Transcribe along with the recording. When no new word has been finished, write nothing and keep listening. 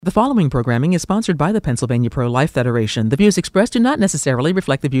The following programming is sponsored by the Pennsylvania Pro-Life Federation. The views expressed do not necessarily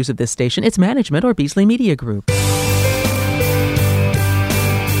reflect the views of this station, its management, or Beasley Media Group.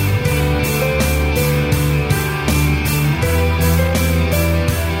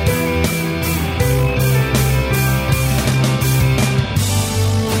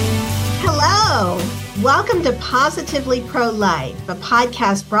 Hello! Welcome to Positively Pro-Life, a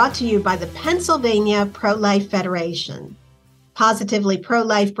podcast brought to you by the Pennsylvania Pro-Life Federation. Positively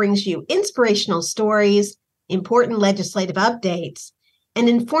Pro-Life brings you inspirational stories, important legislative updates, and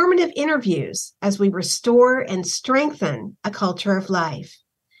informative interviews as we restore and strengthen a culture of life.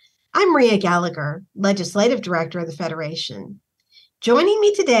 I'm Maria Gallagher, Legislative Director of the Federation. Joining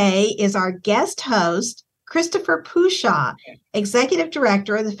me today is our guest host, Christopher Pushaw, Executive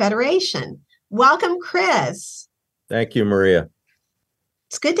Director of the Federation. Welcome, Chris. Thank you, Maria.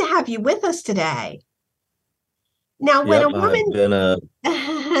 It's good to have you with us today. Now, when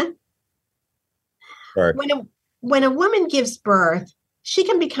when a woman gives birth, she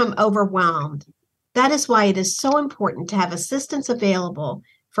can become overwhelmed. That is why it is so important to have assistance available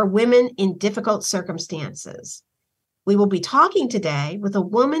for women in difficult circumstances. We will be talking today with a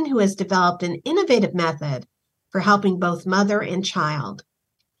woman who has developed an innovative method for helping both mother and child.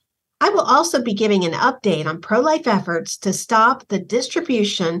 I will also be giving an update on pro-life efforts to stop the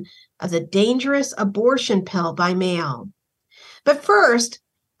distribution of the dangerous abortion pill by mail. But first,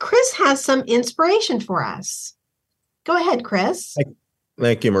 Chris has some inspiration for us. Go ahead, Chris.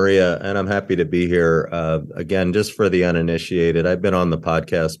 Thank you, Maria. And I'm happy to be here. Again, just for the uninitiated, I've been on the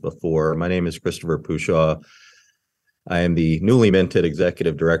podcast before. My name is Christopher Pushaw. I am the newly minted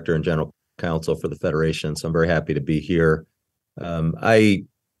Executive Director and General Counsel for the Federation, so I'm very happy to be here.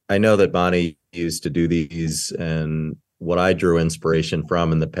 I know that Bonnie used to do these, and what I drew inspiration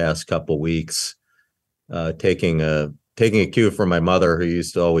from in the past couple weeks, taking a cue from my mother, who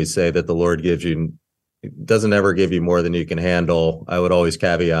used to always say that the Lord doesn't ever give you more than you can handle. I would always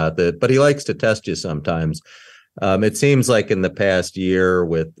caveat that, but he likes to test you sometimes. It seems like in the past year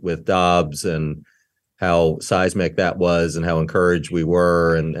with Dobbs and how seismic that was and how encouraged we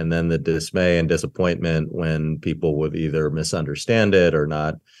were, and then the dismay and disappointment when people would either misunderstand it or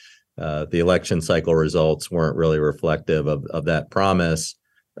not. The election cycle results weren't really reflective of that promise.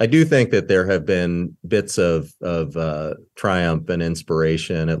 I do think that there have been bits of triumph and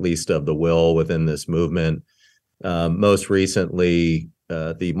inspiration, at least of the will within this movement. Most recently,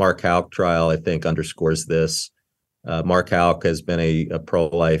 the Mark Houck trial, I think, underscores this. Mark Houck has been a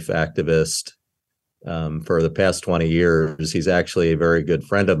pro-life activist for the past 20 years. He's actually a very good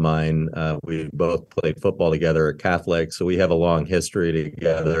friend of mine. We both played football together at Catholic, so we have a long history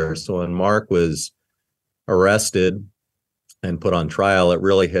together. So when Mark was arrested and put on trial, it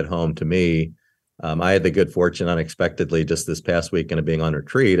really hit home to me. I had the good fortune unexpectedly just this past weekend of being on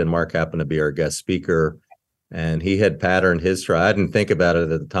retreat, and Mark happened to be our guest speaker. And he had patterned his trial. I didn't think about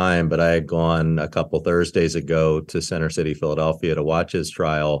it at the time, but I had gone a couple Thursdays ago to Center City, Philadelphia to watch his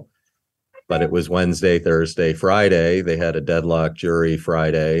trial. But it was Wednesday, Thursday, Friday. They had a deadlock jury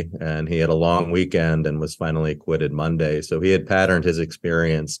Friday, and he had a long weekend and was finally acquitted Monday. So he had patterned his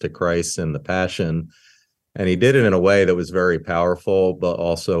experience to Christ and the Passion, and he did it in a way that was very powerful, but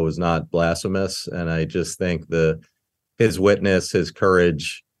also was not blasphemous. And I just think his witness, his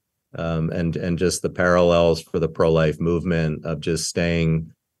courage, and just the parallels for the pro-life movement of just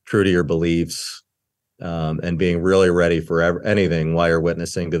staying true to your beliefs, and being really ready for anything while you're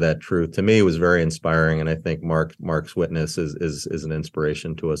witnessing to that truth, to me was very inspiring. And I think Mark's witness is an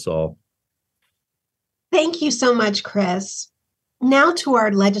inspiration to us all. Thank you so much, Chris. Now to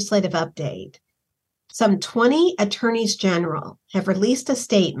our legislative update. Some 20 attorneys general have released a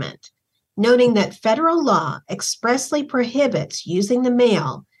statement noting that federal law expressly prohibits using the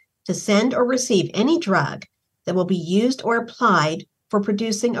mail to send or receive any drug that will be used or applied for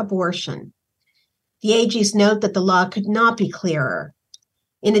producing abortion. The AGs note that the law could not be clearer.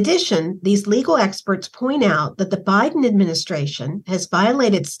 In addition, these legal experts point out that the Biden administration has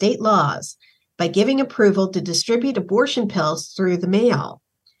violated state laws by giving approval to distribute abortion pills through the mail.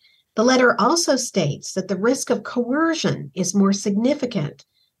 The letter also states that the risk of coercion is more significant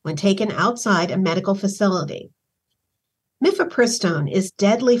when taken outside a medical facility. Mifepristone is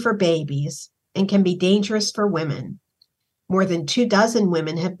deadly for babies and can be dangerous for women. More than 24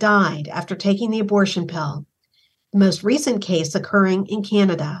 women have died after taking the abortion pill, the most recent case occurring in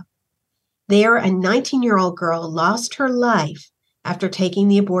Canada. There, a 19-year-old girl lost her life after taking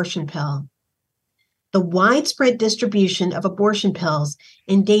the abortion pill. The widespread distribution of abortion pills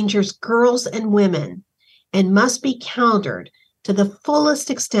endangers girls and women and must be countered to the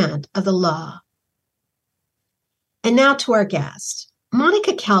fullest extent of the law. And now to our guest.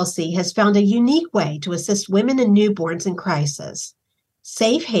 Monica Kelsey has found a unique way to assist women and newborns in crisis: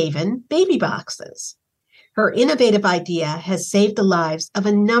 safe haven baby boxes. Her innovative idea has saved the lives of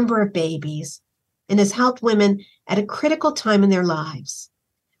a number of babies and has helped women at a critical time in their lives.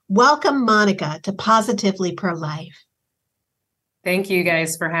 Welcome, Monica, to Positively Pro-Life. Thank you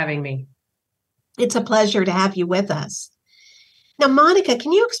guys for having me. It's a pleasure to have you with us. Now, Monica,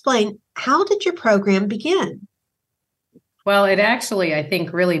 can you explain, how did your program begin? Well, it actually, I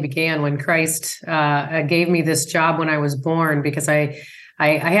think, really began when Christ gave me this job when I was born, because I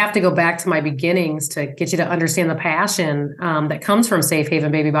have to go back to my beginnings to get you to understand the passion that comes from Safe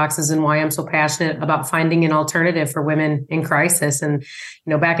Haven Baby Boxes and why I'm so passionate about finding an alternative for women in crisis. And,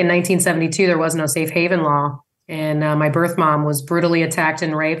 back in 1972, there was no Safe Haven law. And my birth mom was brutally attacked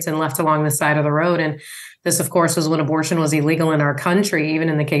and raped and left along the side of the road. And this, of course, was when abortion was illegal in our country, even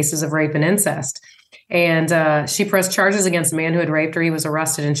in the cases of rape and incest. And she pressed charges against the man who had raped her. He was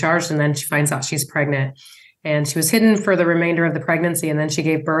arrested and charged, and then she finds out she's pregnant. And she was hidden for the remainder of the pregnancy. And then she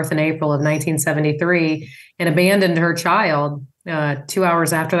gave birth in April of 1973 and abandoned her child 2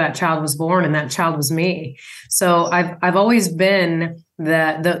 hours after that child was born. And that child was me. So I've always been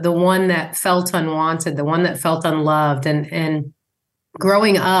the one that felt unwanted, the one that felt unloved. And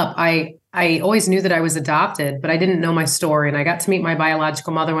growing up, I always knew that I was adopted, but I didn't know my story. And I got to meet my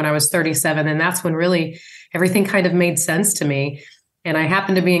biological mother when I was 37. And that's when really everything kind of made sense to me. And I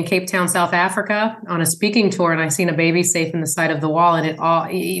happened to be in Cape Town, South Africa on a speaking tour, and I seen a baby safe in the side of the wall.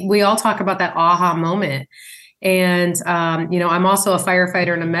 And we all talk about that aha moment. And, I'm also a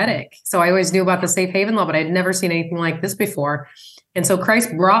firefighter and a medic. So I always knew about the Safe Haven law, but I'd never seen anything like this before. And so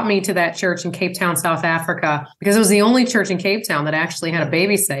Christ brought me to that church in Cape Town, South Africa, because it was the only church in Cape Town that actually had a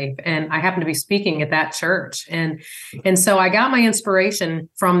baby safe. And I happened to be speaking at that church. And so I got my inspiration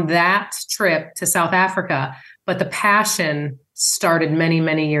from that trip to South Africa, but the passion started many,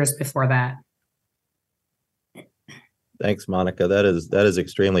 many years before that. Thanks, Monica. That is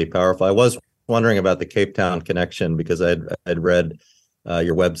extremely powerful. I was wondering about the Cape Town connection because I'd read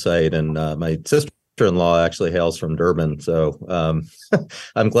your website, and my sister-in-law actually hails from Durban. So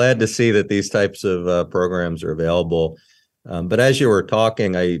I'm glad to see that these types of programs are available. But as you were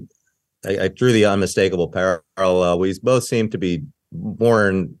talking, I drew the unmistakable parallel. We both seem to be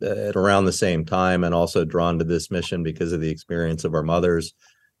born at around the same time and also drawn to this mission because of the experience of our mothers.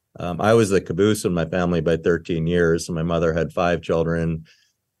 I was the caboose in my family by 13 years. So my mother had 5 children,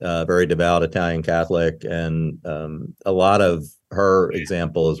 very devout Italian Catholic, and a lot of her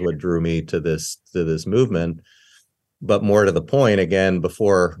example is what drew me to this movement. But more to the point, again,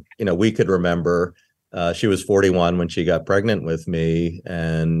 before we could remember, she was 41 when she got pregnant with me,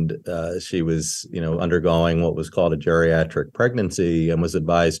 and she was undergoing what was called a geriatric pregnancy and was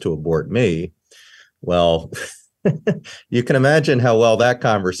advised to abort me. Well, you can imagine how well that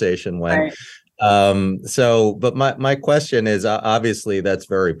conversation went. Right. But my question is, obviously that's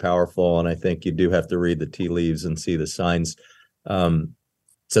very powerful, and I think you do have to read the tea leaves and see the signs.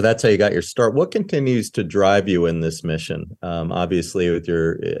 So that's how you got your start. What continues to drive you in this mission? Obviously,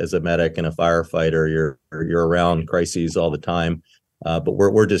 as a medic and a firefighter, you're around crises all the time. But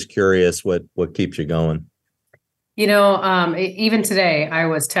we're just curious what keeps you going. Even today, I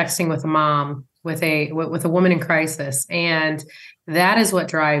was texting with a mom with a woman in crisis, and that is what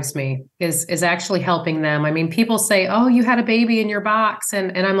drives me is actually helping them. I mean, people say, "Oh, you had a baby in your box,"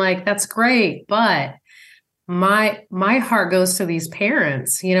 and I'm like, "That's great," but my heart goes to these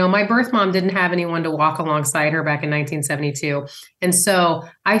parents. My birth mom didn't have anyone to walk alongside her back in 1972. And so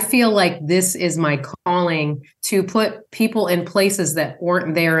I feel like this is my calling to put people in places that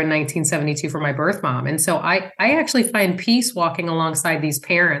weren't there in 1972 for my birth mom. And so I actually find peace walking alongside these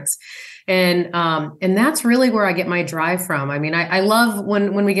parents. And that's really where I get my drive from. I mean, I love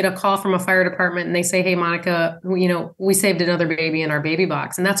when we get a call from a fire department and they say, "Hey, Monica, we saved another baby in our baby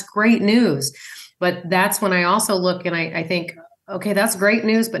box." And that's great news. But that's when I also look and I think, okay, that's great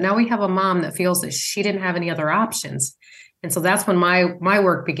news. But now we have a mom that feels that she didn't have any other options. And so that's when my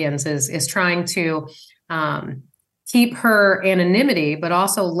work begins is trying to keep her anonymity, but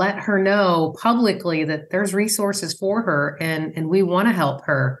also let her know publicly that there's resources for her and we want to help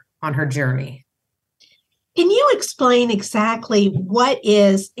her on her journey. Can you explain exactly what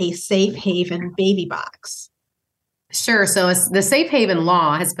is a safe haven baby box? Sure. So the Safe Haven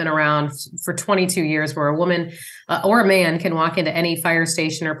law has been around for 22 years, where a woman or a man can walk into any fire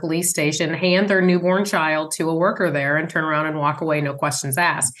station or police station, hand their newborn child to a worker there, and turn around and walk away, no questions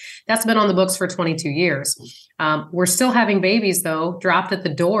asked. That's been on the books for 22 years. We're still having babies, though, dropped at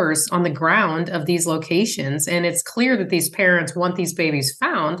the doors on the ground of these locations. And it's clear that these parents want these babies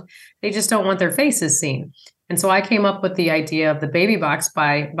found. They just don't want their faces seen. And so I came up with the idea of the baby box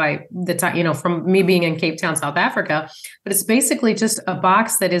by the time, from me being in Cape Town, South Africa. But it's basically just a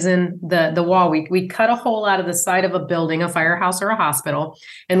box that is in the wall. We cut a hole out of the side of a building, a firehouse or a hospital,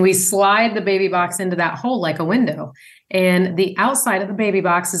 and we slide the baby box into that hole like a window. And the outside of the baby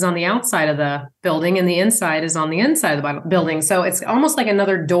box is on the outside of the building, and the inside is on the inside of the building. So it's almost like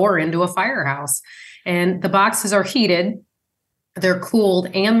another door into a firehouse. And the boxes are heated, they're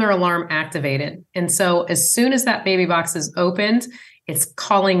cooled, and they're alarm activated. And so as soon as that baby box is opened, it's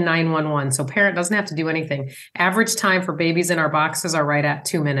calling 911. So parent doesn't have to do anything. Average time for babies in our boxes are right at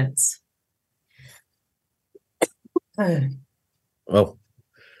 2 minutes. Well,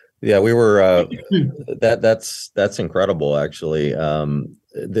 yeah, we were that's incredible, actually.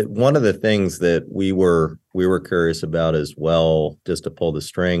 One of the things that we were curious about as well, just to pull the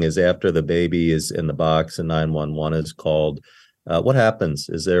string, is after the baby is in the box and 911 is called, what happens?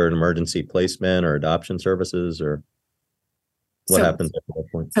 Is there an emergency placement or adoption services, or what happens at that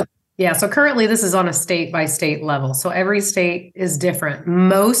point? So currently this is on a state by state level. So every state is different.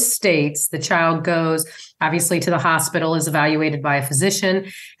 Most states, the child goes obviously to the hospital, is evaluated by a physician,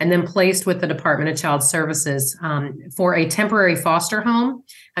 and then placed with the Department of Child Services for a temporary foster home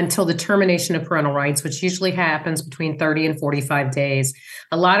until the termination of parental rights, which usually happens between 30 and 45 days.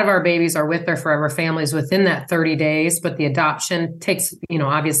 A lot of our babies are with their forever families within that 30 days, but the adoption takes,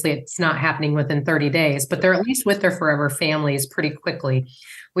 obviously it's not happening within 30 days, but they're at least with their forever families pretty quickly.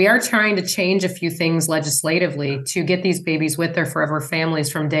 We are trying to change a few things legislatively to get these babies with their forever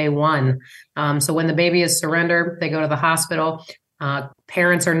families from day one. So when the baby is surrendered, they go to the hospital.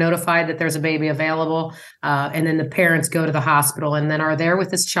 Parents are notified that there's a baby available, and then the parents go to the hospital and then are there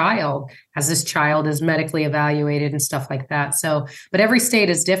with this child as this child is medically evaluated and stuff like that. So, but every state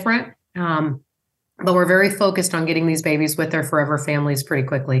is different, but we're very focused on getting these babies with their forever families pretty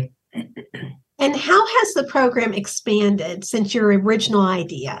quickly. And how has the program expanded since your original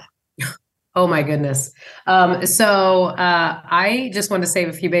idea? Oh, my goodness. So I just wanted to save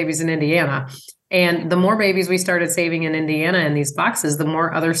a few babies in Indiana. And the more babies we started saving in Indiana in these boxes, the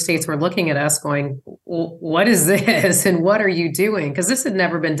more other states were looking at us going, what is this? And what are you doing? Because this had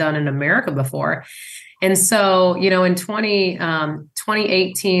never been done in America before. And so, in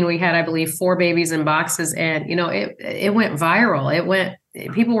 2018, we had, I believe, 4 babies in boxes, and, it went viral.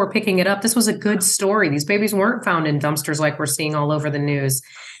 People were picking it up. This was a good story. These babies weren't found in dumpsters like we're seeing all over the news.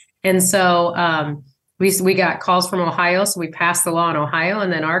 And so we got calls from Ohio. So we passed the law in Ohio,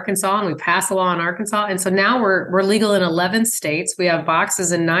 and then Arkansas, and we passed the law in Arkansas. And so now we're legal in 11 states. We have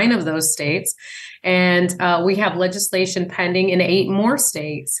boxes in 9 of those states. And we have legislation pending in 8 more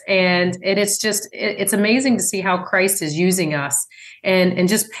states. And it's amazing to see how Christ is using us and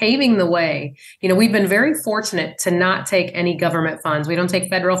just paving the way. We've been very fortunate to not take any government funds. We don't take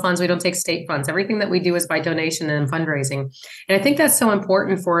federal funds. We don't take state funds. Everything that we do is by donation and fundraising. And I think that's so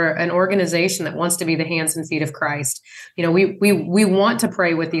important for an organization that wants to be the hands and feet of Christ. We want to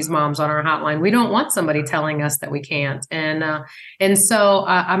pray with these moms on our hotline. We don't want somebody telling us that we can't. And so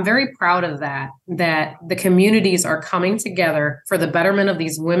I'm very proud of that the communities are coming together for the betterment of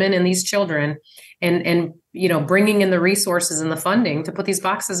these women and these children, and bringing in the resources and the funding to put these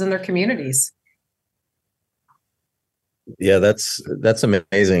boxes in their communities. Yeah, that's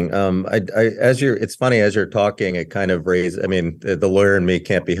amazing. It's funny, as you're talking, it kind of the lawyer in me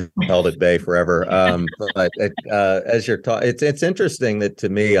can't be held at bay forever. But as you're talking, it's interesting that, to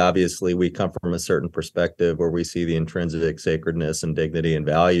me, obviously, we come from a certain perspective where we see the intrinsic sacredness and dignity and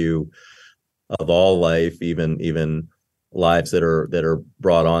value of all life, even lives that are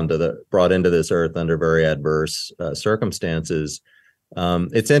brought into this earth under very adverse circumstances.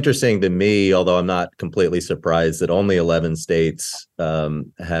 It's interesting to me, although I'm not completely surprised, that only 11 states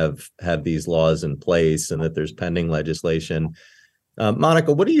have these laws in place and that there's pending legislation.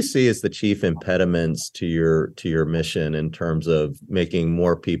 Monica, what do you see as the chief impediments to your mission in terms of making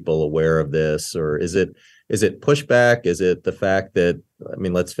more people aware of this? Or is it pushback? Is it the fact that,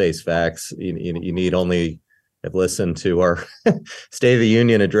 let's face facts, you need only have listened to our State of the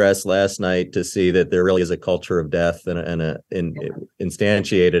Union address last night to see that there really is a culture of death and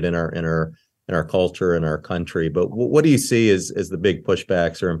instantiated in our culture and our country. But what do you see as the big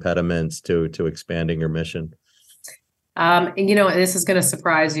pushbacks or impediments to expanding your mission? This is going to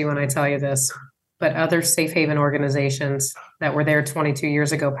surprise you when I tell you this, but other safe haven organizations that were there 22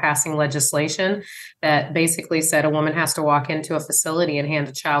 years ago passing legislation that basically said a woman has to walk into a facility and hand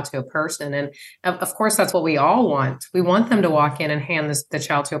a child to a person. And of course, that's what we all want. We want them to walk in and hand the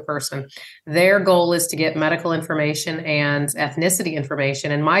child to a person. Their goal is to get medical information and ethnicity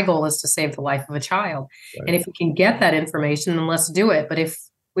information. And my goal is to save the life of a child. Right. And if we can get that information, then let's do it. But if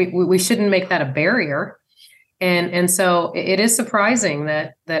we shouldn't make that a barrier. And so it is surprising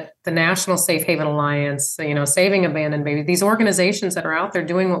that the National Safe Haven Alliance, Saving Abandoned Babies, these organizations that are out there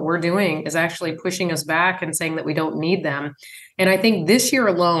doing what we're doing is actually pushing us back and saying that we don't need them. And I think this year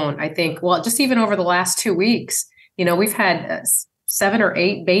alone, just even over the last 2 weeks, we've had 7 or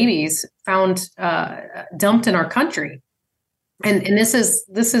 8 babies found dumped in our country. And this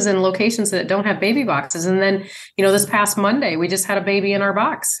is in locations that don't have baby boxes. And then, this past Monday, we just had a baby in our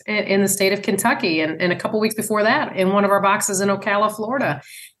box in the state of Kentucky. And a couple weeks before that, in one of our boxes in Ocala, Florida.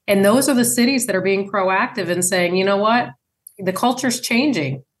 And those are the cities that are being proactive and saying, you know what, the culture's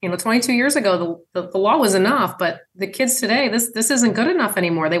changing. 22 years ago, the law was enough, but the kids today, this isn't good enough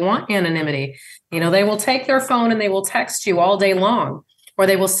anymore. They want anonymity. They will take their phone and they will text you all day long, or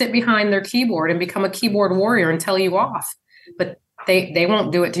they will sit behind their keyboard and become a keyboard warrior and tell you off. But they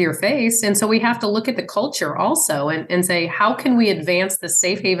won't do it to your face. And so we have to look at the culture also and say, how can we advance the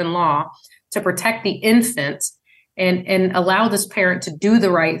safe haven law to protect the infant and allow this parent to do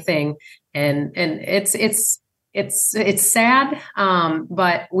the right thing? And it's sad,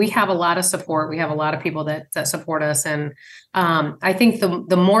 but we have a lot of support. We have a lot of people that support us. And I think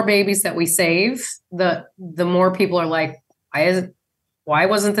the more babies that we save, the more people are like, why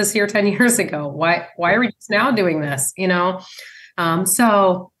wasn't this here 10 years ago? Why are we just now doing this?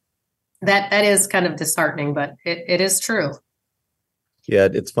 So that is kind of disheartening, but it is true. Yeah,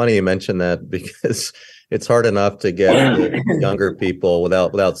 it's funny you mentioned that, because it's hard enough to get the younger people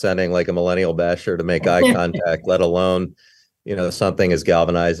without sounding like a millennial basher to make eye contact, let alone, something as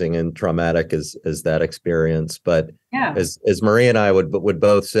galvanizing and traumatic as that experience. But yeah, as Marie and I would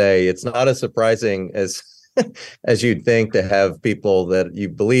both say, it's not as surprising as as you'd think to have people that you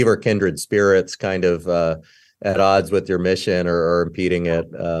believe are kindred spirits kind of at odds with your mission or impeding it.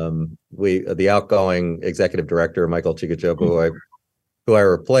 The outgoing executive director, Michael Chigachopo, who I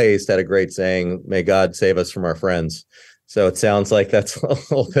replaced, had a great saying, "May God save us from our friends." So it sounds like that's a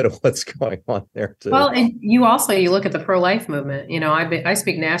little bit of what's going on there too. Well, and you look at the pro-life movement. I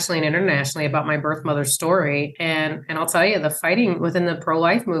speak nationally and internationally about my birth mother's story, and I'll tell you, the fighting within the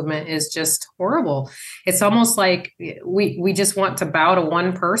pro-life movement is just horrible. It's almost like we just want to bow to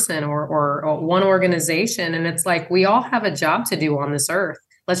one person or one organization, and it's like we all have a job to do on this earth.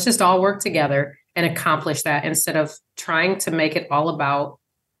 Let's just all work together and accomplish that instead of trying to make it all about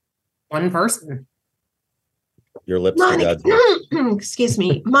one person. Your lips, Monica, excuse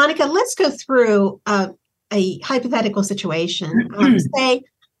me, Monica, let's go through a hypothetical situation. Say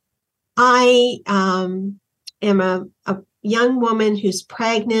I am a young woman who's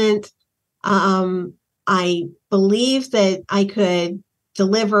pregnant. I believe that I could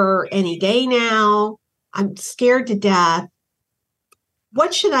deliver any day now. I'm scared to death.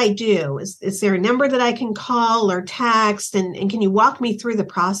 What should I do? Is there a number that I can call or text? And can you walk me through the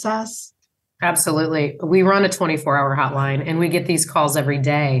process? Absolutely. We run a 24-hour hotline, and we get these calls every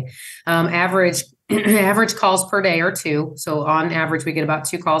day. Average calls per day are 2. So on average, we get about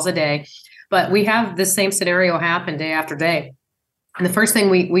 2 calls a day. But we have the same scenario happen day after day. And the first thing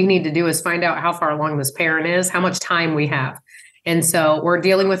we need to do is find out how far along this parent is, how much time we have. And so we're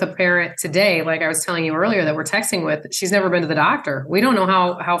dealing with a parent today, like I was telling you earlier, that we're texting with. She's never been to the doctor. We don't know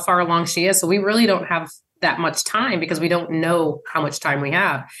how far along she is. So we really don't have that much time because we don't know how much time we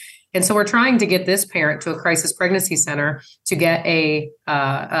have. And so we're trying to get this parent to a crisis pregnancy center to get an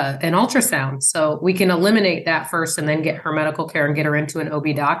ultrasound, so we can eliminate that first and then get her medical care and get her into an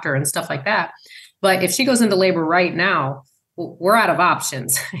OB doctor and stuff like that. But if she goes into labor right now, we're out of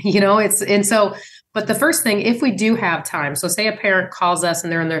options, but the first thing, if we do have time, so say a parent calls us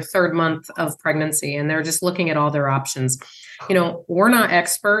and they're in their 3rd month of pregnancy and they're just looking at all their options. We're not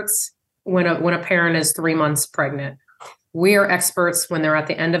experts when a parent is 3 months pregnant. We are experts when they're at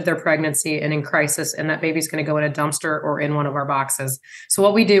the end of their pregnancy and in crisis, and that baby's going to go in a dumpster or in one of our boxes. So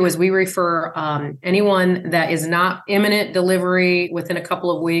what we do is we refer anyone that is not imminent delivery within a couple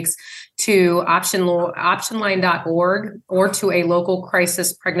of weeks to optionline.org or to a local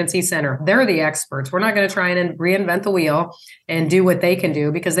crisis pregnancy center. They're the experts. We're not going to try and reinvent the wheel and do what they can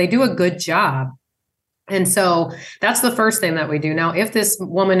do, because they do a good job. And so that's the first thing that we do. Now, if this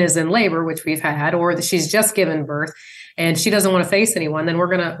woman is in labor, which we've had, or she's just given birth and she doesn't want to face anyone, then we're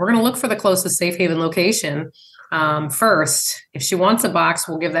gonna look for the closest safe haven location first. If she wants a box,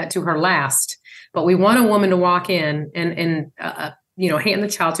 we'll give that to her last. But we want a woman to walk in and hand the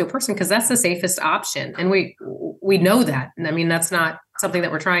child to a person, because that's the safest option. And we know that. I mean, that's not something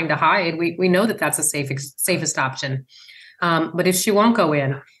that we're trying to hide. We know that that's the safest option. But if she won't go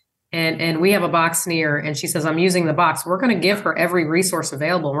in, and we have a box near, and she says, I'm using the box, we're going to give her every resource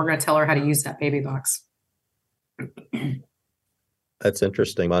available. And we're going to tell her how to use that baby box. That's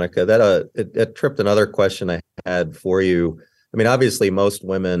interesting, Monica. That it tripped another question I had for you. I mean, obviously, most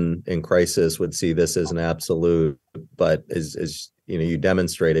women in crisis would see this as an absolute, but as you know, you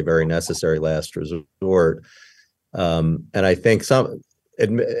demonstrate a very necessary last resort. And I think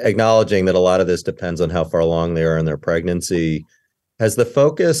acknowledging that a lot of this depends on how far along they are in their pregnancy. Has the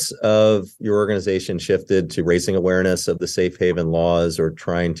focus of your organization shifted to raising awareness of the safe haven laws, or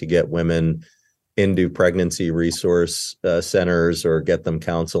trying to get women into pregnancy resource centers, or get them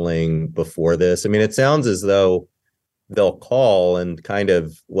counseling before this? I mean, it sounds as though they'll call and kind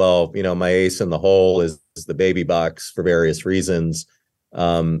of, well, you know, my ace in the hole is the baby box for various reasons,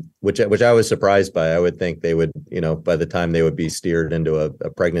 which I was surprised by. I would think they would, you know, by the time they would be steered into a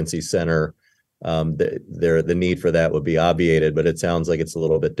pregnancy center, the need for that would be obviated. But it sounds like it's a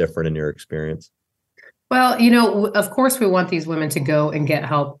little bit different in your experience. Well, you know, of course, we want these women to go and get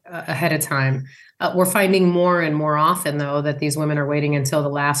help ahead of time. We're finding more and more often, though, that these women are waiting until the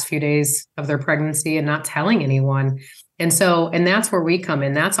last few days of their pregnancy and not telling anyone. And that's where we come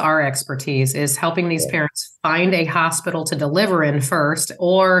in. That's our expertise, is helping these parents find a hospital to deliver in first,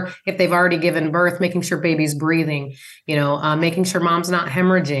 or if they've already given birth, making sure baby's breathing, you know, making sure mom's not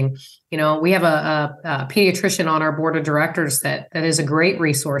hemorrhaging. You know, we have a pediatrician on our board of directors that is a great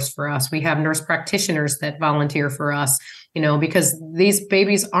resource for us. We have nurse practitioners that volunteer for us, you know, because these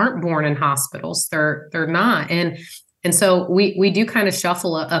babies aren't born in hospitals. They're not. And so we do kind of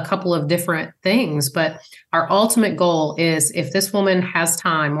shuffle a couple of different things, but our ultimate goal is, if this woman has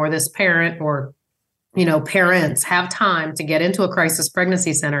time, or this parent, or, you know, parents have time to get into a crisis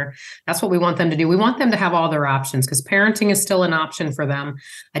pregnancy center, that's what we want them to do. We want them to have all their options, because parenting is still an option for them.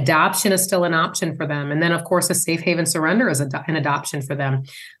 Adoption is still an option for them. And then, of course, a safe haven surrender is an adoption for them.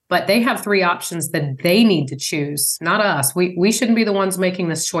 But they have three options that they need to choose, not us. We shouldn't be the ones making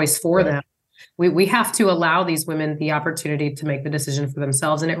this choice for them. We have to allow these women the opportunity to make the decision for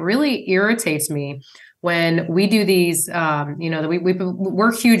themselves. And it really irritates me when we do these, you know,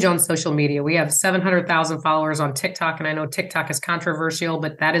 we're huge on social media. We have 700,000 followers on TikTok. And I know TikTok is controversial,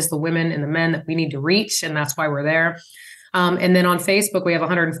 but that is the women and the men that we need to reach. And that's why we're there. And then on Facebook, we have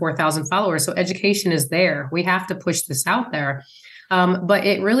 104,000 followers. So education is there. We have to push this out there. But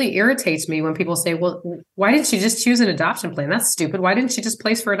it really irritates me when people say, well, why didn't you just choose an adoption plan? That's stupid. Why didn't she just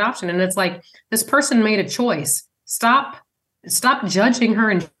place for adoption? And it's like, this person made a choice. Stop judging her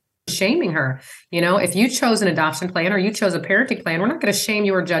and shaming her. You know, if you chose an adoption plan, or you chose a parenting plan, we're not going to shame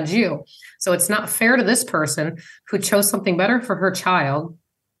you or judge you. So it's not fair to this person who chose something better for her child,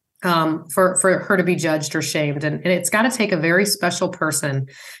 for her to be judged or shamed. And it's got to take a very special person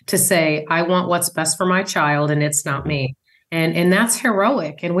to say, I want what's best for my child, and it's not me. And that's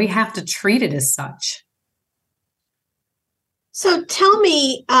heroic, and we have to treat it as such. So tell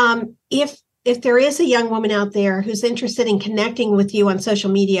me, if there is a young woman out there who's interested in connecting with you on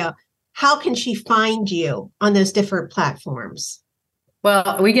social media, how can she find you on those different platforms?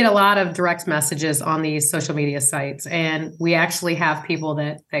 Well, we get a lot of direct messages on these social media sites, and we actually have people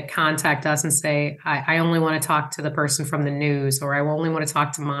that contact us and say, I only want to talk to the person from the news, or I only want to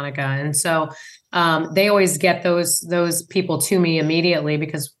talk to Monica. And so they always get those people to me immediately,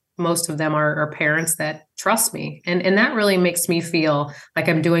 because most of them are parents that trust me. And that really makes me feel like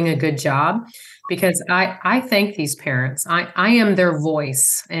I'm doing a good job, because I thank these parents. I am their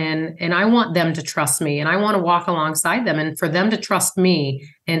voice, and I want them to trust me, and I want to walk alongside them, and for them to trust me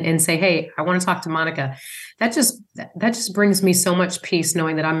and say, hey, I want to talk to Monica. That just brings me so much peace,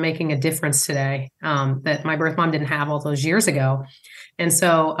 knowing that I'm making a difference today, that my birth mom didn't have all those years ago. And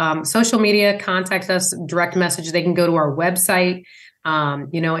so social media, contact us, direct message. They can go to our website,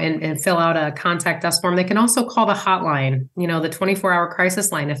 and fill out a contact us form. They can also call the hotline, the 24-hour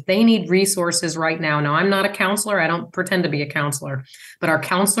crisis line, if they need resources right now. Now, I'm not a counselor. I don't pretend to be a counselor, but our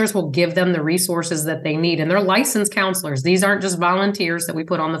counselors will give them the resources that they need. And they're licensed counselors. These aren't just volunteers that we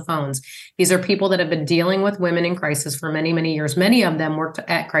put on the phones. These are people that have been dealing with women in crisis for many, many years. Many of them worked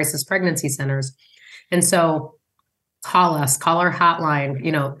at crisis pregnancy centers. And so call us, call our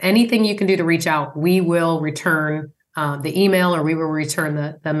hotline, anything you can do to reach out, we will return the email, or we will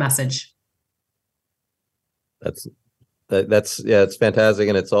return the message. It's fantastic.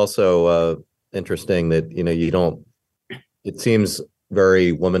 And it's also interesting that, it seems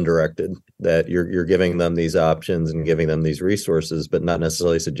very woman directed, that you're giving them these options and giving them these resources, but not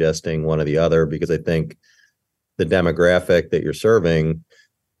necessarily suggesting one or the other, because I think the demographic that you're serving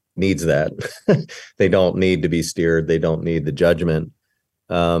needs that. They don't need to be steered. They don't need the judgment.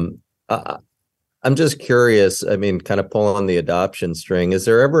 I'm just curious, kind of pull on the adoption string. Is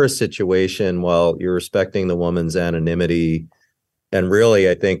there ever a situation, while you're respecting the woman's anonymity, and really,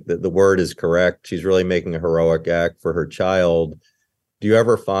 I think that the word is correct, she's really making a heroic act for her child, Do you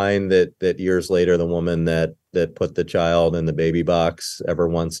ever find that years later, the woman that put the child in the baby box ever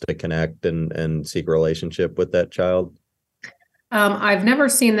wants to connect and seek a relationship with that child? I've never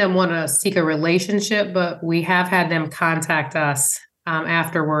seen them want to seek a relationship, but we have had them contact us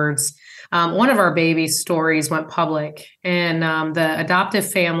afterwards. One of our baby stories went public, and the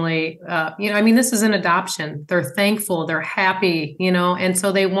adoptive family, this is an adoption. They're thankful, they're happy, and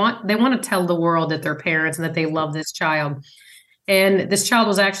so they want to tell the world that they're parents and that they love this child. And this child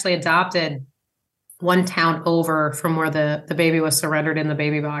was actually adopted one town over from where the baby was surrendered in the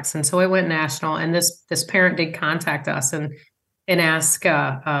baby box, and so it went national. And this parent did contact us and ask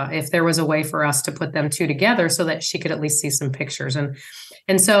if there was a way for us to put them two together so that she could at least see some pictures.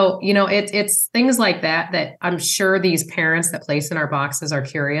 And so, it's things like that I'm sure these parents that place in our boxes are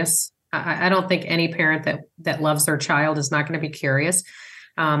curious. I don't think any parent that loves their child is not going to be curious.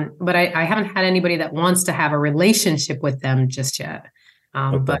 But I haven't had anybody that wants to have a relationship with them just yet.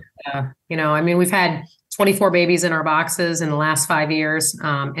 Okay. But, we've had 24 babies in our boxes in the last 5 years.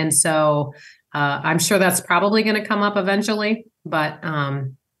 And so I'm sure that's probably going to come up eventually, but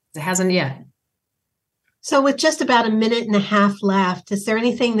it hasn't yet. So with just about a minute and a half left, is there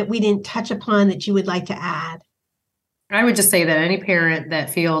anything that we didn't touch upon that you would like to add? I would just say that any parent that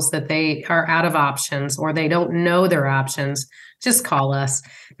feels that they are out of options or they don't know their options, just call us.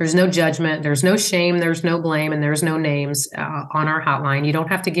 There's no judgment. There's no shame. There's no blame. And there's no names on our hotline. You don't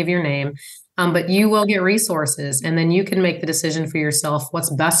have to give your name, but you will get resources. And then you can make the decision for yourself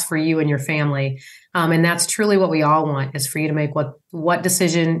what's best for you and your family. And that's truly what we all want, is for you to make what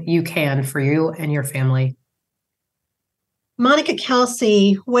decision you can for you and your family. Monica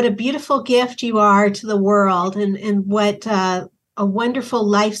Kelsey, what a beautiful gift you are to the world, and what a wonderful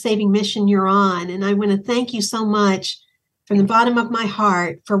life-saving mission you're on. And I want to thank you so much from the bottom of my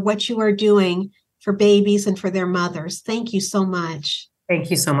heart for what you are doing for babies and for their mothers. Thank you so much. Thank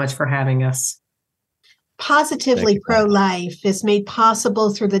you so much for having us. Positively Pro-Life is made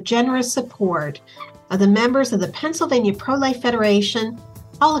possible through the generous support of the members of the Pennsylvania Pro-Life Federation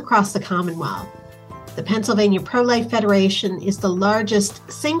all across the Commonwealth. The Pennsylvania Pro-Life Federation is the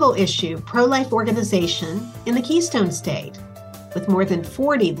largest single-issue pro-life organization in the Keystone State, with more than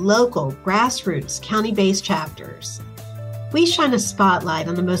 40 local, grassroots, county-based chapters. We shine a spotlight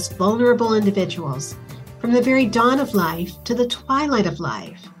on the most vulnerable individuals, from the very dawn of life to the twilight of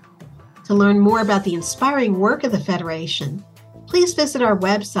life. To learn more about the inspiring work of the Federation, please visit our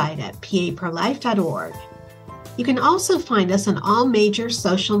website at paprolife.org. You can also find us on all major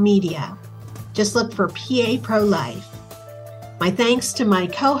social media. Just look for PA Pro-Life. My thanks to my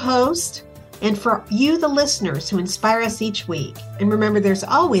co-host and for you, the listeners, who inspire us each week. And remember, there's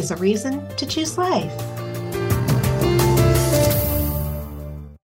always a reason to choose life.